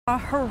A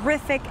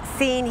horrific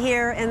scene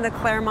here in the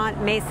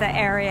Clairemont Mesa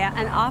area.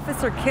 An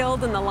officer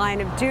killed in the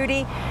line of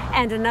duty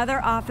and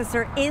another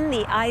officer in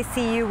the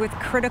ICU with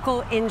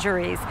critical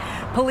injuries.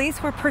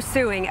 Police were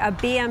pursuing a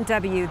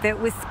BMW that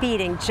was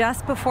speeding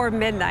just before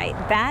midnight.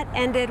 That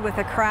ended with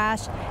a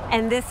crash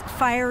and this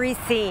fiery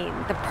scene.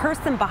 The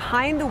person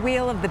behind the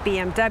wheel of the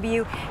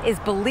BMW is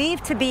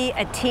believed to be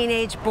a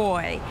teenage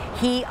boy.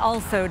 He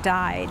also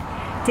died.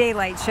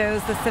 Daylight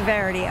shows the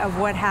severity of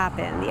what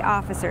happened. The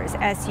officer's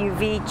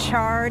SUV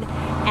charred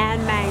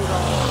and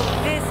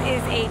mangled. This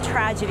is a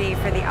tragedy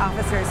for the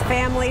officers'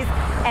 families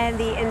and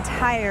the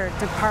entire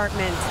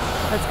department.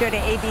 Let's go to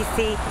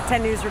ABC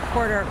 10 News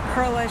reporter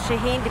Perla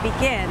Shaheen to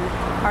begin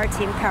our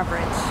team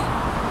coverage.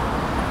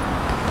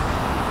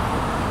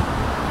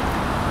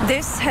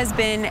 This has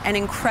been an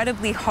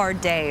incredibly hard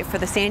day for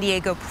the San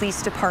Diego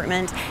Police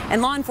Department and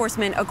law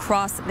enforcement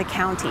across the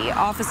county.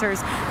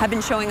 Officers have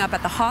been showing up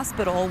at the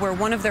hospital where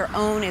one of their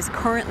own is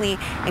currently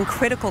in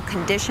critical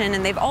condition,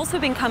 and they've also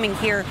been coming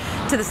here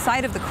to the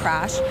site of the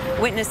crash.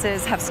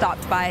 Witnesses have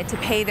stopped by to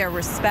pay their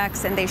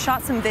respects, and they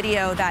shot some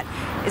video that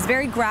is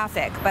very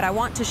graphic, but I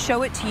want to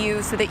show it to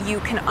you so that you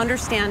can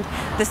understand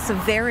the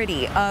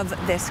severity of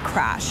this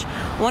crash.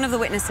 One of the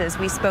witnesses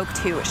we spoke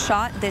to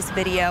shot this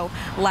video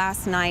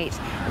last night,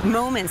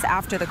 moments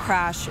after the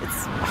crash.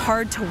 It's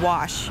hard to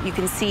watch. You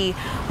can see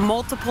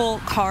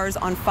multiple cars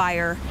on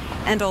fire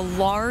and a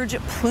large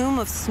plume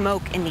of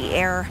smoke in the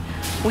air.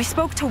 We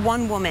spoke to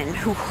one woman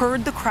who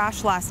heard the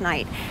crash last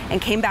night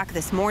and came back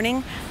this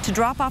morning to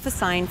drop off a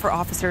sign for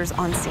officers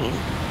on scene.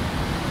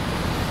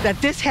 That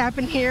this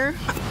happened here,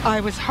 I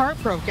was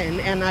heartbroken,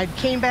 and I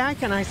came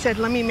back and I said,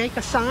 let me make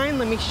a sign,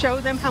 let me show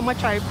them how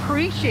much I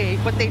appreciate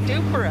what they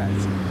do for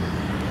us.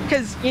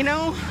 Because, you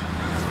know,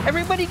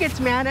 everybody gets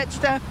mad at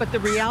stuff, but the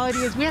reality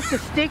is we have to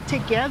stick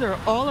together,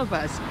 all of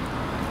us.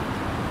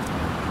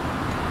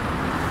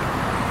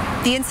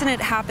 The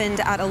incident happened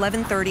at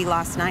 11:30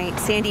 last night.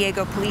 San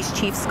Diego Police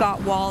Chief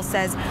Scott Wall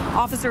says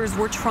officers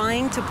were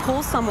trying to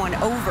pull someone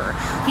over.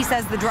 He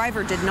says the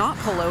driver did not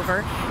pull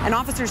over, and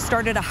officers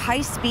started a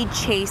high-speed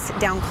chase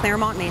down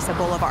Clairemont Mesa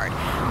Boulevard.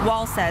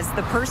 Wall says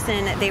the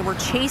person they were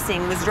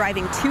chasing was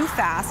driving too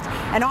fast,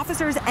 and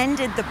officers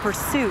ended the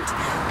pursuit.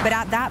 But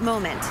at that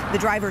moment, the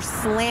driver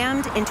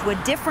slammed into a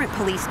different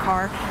police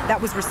car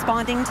that was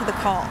responding to the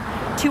call.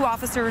 Two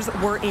officers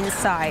were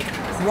inside.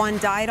 One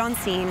died on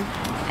scene,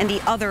 and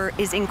the other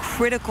is in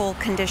critical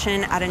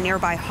condition at a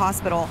nearby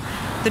hospital.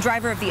 The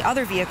driver of the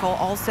other vehicle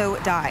also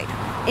died.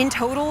 In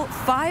total,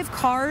 5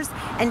 cars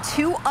and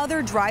 2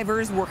 other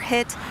drivers were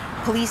hit.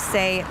 Police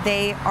say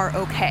they are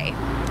okay.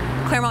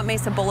 Clairemont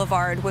Mesa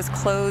Boulevard was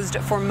closed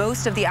for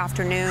most of the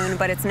afternoon,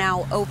 but it's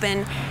now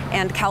open,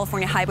 and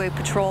California Highway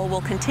Patrol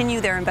will continue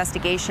their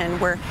investigation.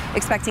 We're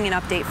expecting an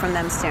update from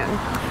them soon.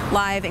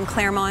 Live in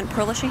Clairemont,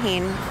 Perla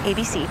Shaheen,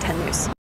 ABC 10 News.